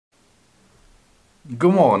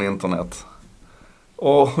God morgon internet.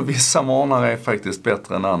 Och vissa morgnar är faktiskt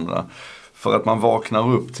bättre än andra. För att man vaknar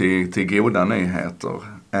upp till goda nyheter.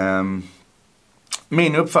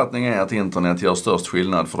 Min uppfattning är att internet gör störst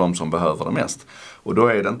skillnad för de som behöver det mest. Och då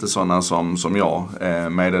är det inte sådana som jag,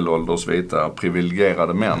 medelålders vita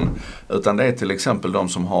privilegierade män. Utan det är till exempel de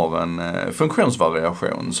som har en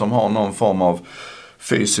funktionsvariation. Som har någon form av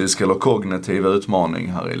fysisk eller kognitiv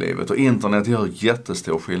utmaning här i livet. Och internet gör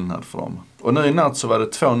jättestor skillnad för dem. Och nu i natt så var det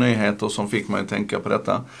 2 nyheter som fick mig att tänka på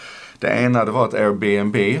detta. Det ena det var ett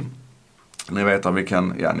Airbnb. Ni vet vad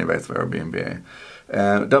Airbnb är.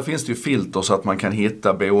 Där finns det ju filter så att man kan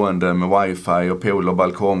hitta boende med wifi och pool och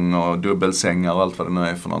balkong och dubbelsängar och allt vad det nu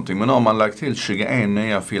är för någonting. Men nu har man lagt till 21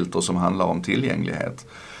 nya filter som handlar om tillgänglighet.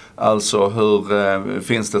 Alltså hur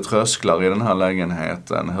finns det trösklar i den här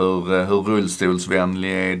lägenheten? Hur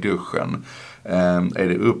rullstolsvänlig är duschen? Är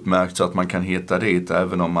det uppmärkt så att man kan hitta dit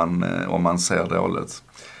även om man ser dåligt?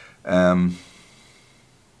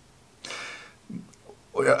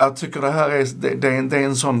 Och jag tycker det här är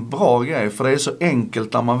en sån bra grej, för det är så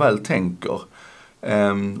enkelt när man väl tänker.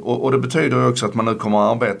 Och det betyder ju också att man nu kommer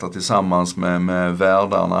att arbeta tillsammans med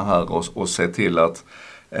världarna här och se till att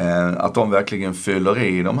de verkligen fyller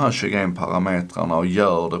i de här 21 parametrarna och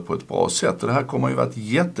gör det på ett bra sätt. Och det här kommer ju vara ett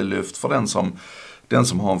jättelyft för den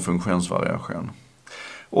som har en funktionsvariation.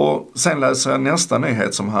 Och sen läser jag nästa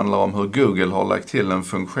nyhet som handlar om hur Google har lagt till en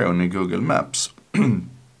funktion i Google Maps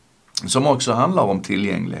som också handlar om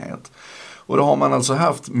tillgänglighet. Och då har man alltså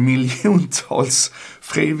haft miljontals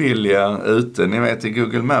frivilliga ute. Ni vet, i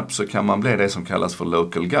Google Maps så kan man bli det som kallas för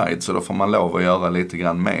local guide. Så då får man lov att göra lite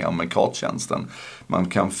grann mer med karttjänsten. Man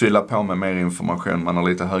kan fylla på med mer information. Man har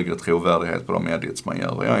lite högre trovärdighet på de edits man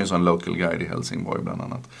gör. Jag är en sån local guide i Helsingborg bland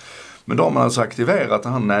annat. Men då har man alltså aktiverat det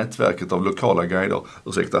här nätverket av lokala guider.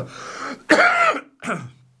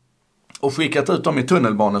 Och skickat ut dem i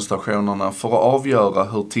tunnelbanestationerna för att avgöra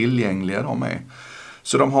hur tillgängliga de är.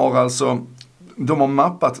 Så de har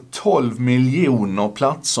mappat 12 miljoner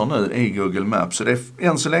platser nu i Google Maps. Så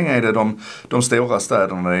än så länge är det de stora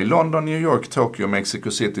städerna. Det är London, New York, Tokyo,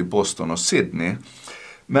 Mexico City, Boston och Sydney.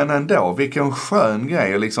 Men ändå, vilken skön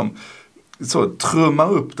grej att liksom så trumma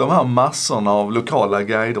upp de här massorna av lokala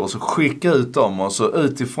guider och så skicka ut dem, och så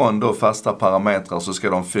utifrån då fasta parametrar så ska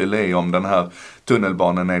de fylla i om den här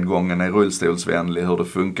tunnelbanenedgången är rullstolsvänlig, hur det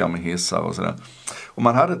funkar med hissar och sådär. Och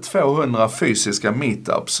man hade 200 fysiska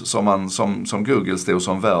meetups som Google stod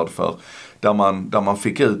som värd för, där man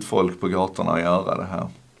fick ut folk på gatorna och göra det här.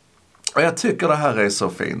 Och jag tycker det här är så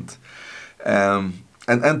fint.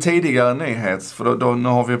 En tidigare nyhet, för nu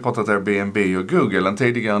har vi pratat Airbnb och Google, en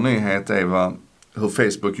tidigare nyhet är hur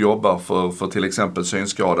Facebook jobbar för till exempel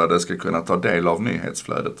synskadade ska kunna ta del av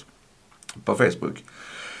nyhetsflödet på Facebook.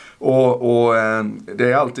 Och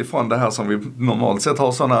det är alltifrån det här som vi normalt sett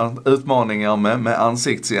har sådana utmaningar med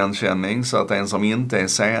ansiktsigenkänning, så att en som inte är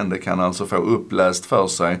seende kan alltså få uppläst för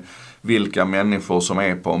sig vilka människor som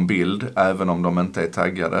är på en bild även om de inte är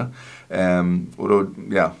taggade. Och då,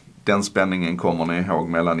 den spänningen kommer ni ihåg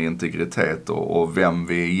mellan integritet och vem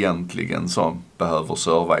vi egentligen så behöver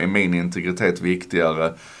serva. Är min integritet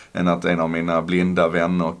viktigare än att en av mina blinda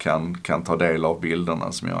vänner kan ta del av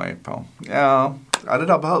bilderna som jag är på? Ja, det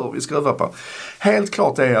där behöver vi skruva på. Helt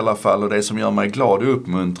klart är i alla fall, och det som gör mig glad och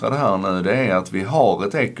uppmuntrad här nu, det är att vi har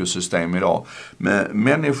ett ekosystem idag med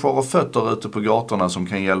människor och fötter ute på gatorna som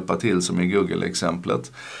kan hjälpa till, som i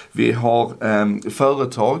Google-exemplet. Vi har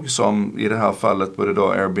företag som i det här fallet både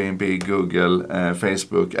då Airbnb, Google,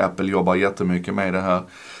 Facebook, Apple jobbar jättemycket med det här,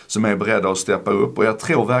 som är beredda att steppa upp. Och jag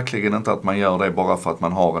tror verkligen inte att man gör det bara för att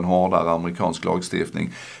man har en hårdare amerikansk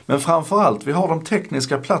lagstiftning. Men framförallt, vi har de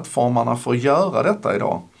tekniska plattformarna för att göra detta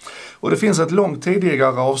idag. Och det finns ett långt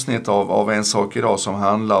tidigare avsnitt av En sak idag som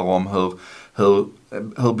handlar om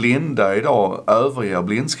hur blinda idag överger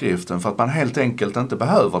blindskriften för att man helt enkelt inte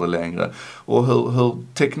behöver det längre. Och hur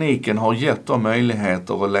tekniken har gett dem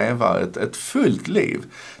möjligheter att leva ett fullt liv.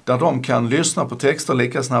 Där de kan lyssna på texter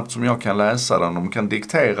lika snabbt som jag kan läsa den. De kan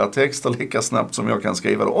diktera texter lika snabbt som jag kan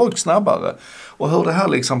skriva dem, och snabbare. Och hur det här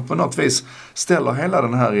liksom på något vis ställer hela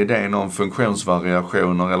den här idén om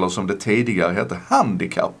funktionsvariationer, eller som det tidigare hette,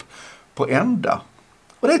 handikapp, på ända.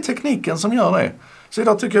 Och det är tekniken som gör det. Så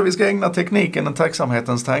idag tycker jag vi ska ägna tekniken en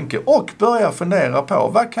tacksamhetens tanke och börja fundera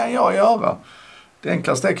på, vad kan jag göra? Det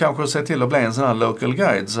enklaste är kanske att se till att bli en sån här local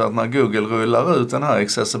guide, så att när Google rullar ut den här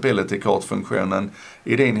accessibility-kartfunktionen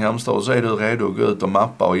i din hemstad, så är du redo att gå ut och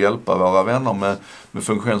mappa och hjälpa våra vänner med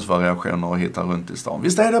funktionsvariationer och hitta runt i stan.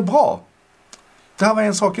 Visst är det bra? Det här var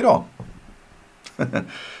En sak idag.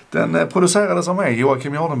 Den producerades av mig,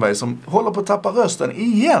 Joakim Jardenberg, som håller på att tappa rösten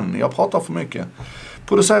igen. Jag pratar för mycket.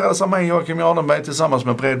 Producerades av mig, Joakim Jardenberg, tillsammans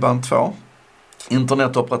med Bredband2.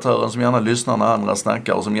 Internetoperatören som gärna lyssnar när andra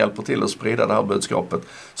snackar och som hjälper till att sprida det här budskapet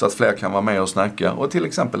så att fler kan vara med och snacka och till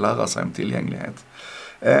exempel lära sig om tillgänglighet.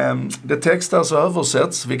 Det textas och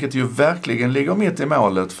översätts, vilket ju verkligen ligger mitt i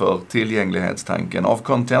målet för tillgänglighetstanken, av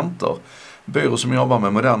Contentor, byrå som jobbar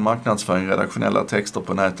med modern marknadsföring, redaktionella texter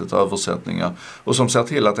på nätet och översättningar och som ser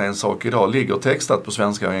till att En sak idag ligger textat på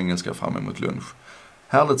svenska och engelska fram emot lunch.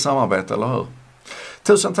 Härligt samarbete, eller hur?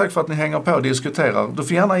 Tusen tack för att ni hänger på och diskuterar. Du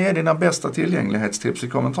får gärna ge dina bästa tillgänglighetstips i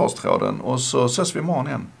kommentarstråden och så ses vi imorgon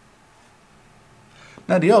igen.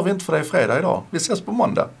 Nej, det gör vi inte för det är fredag idag. Vi ses på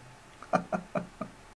måndag.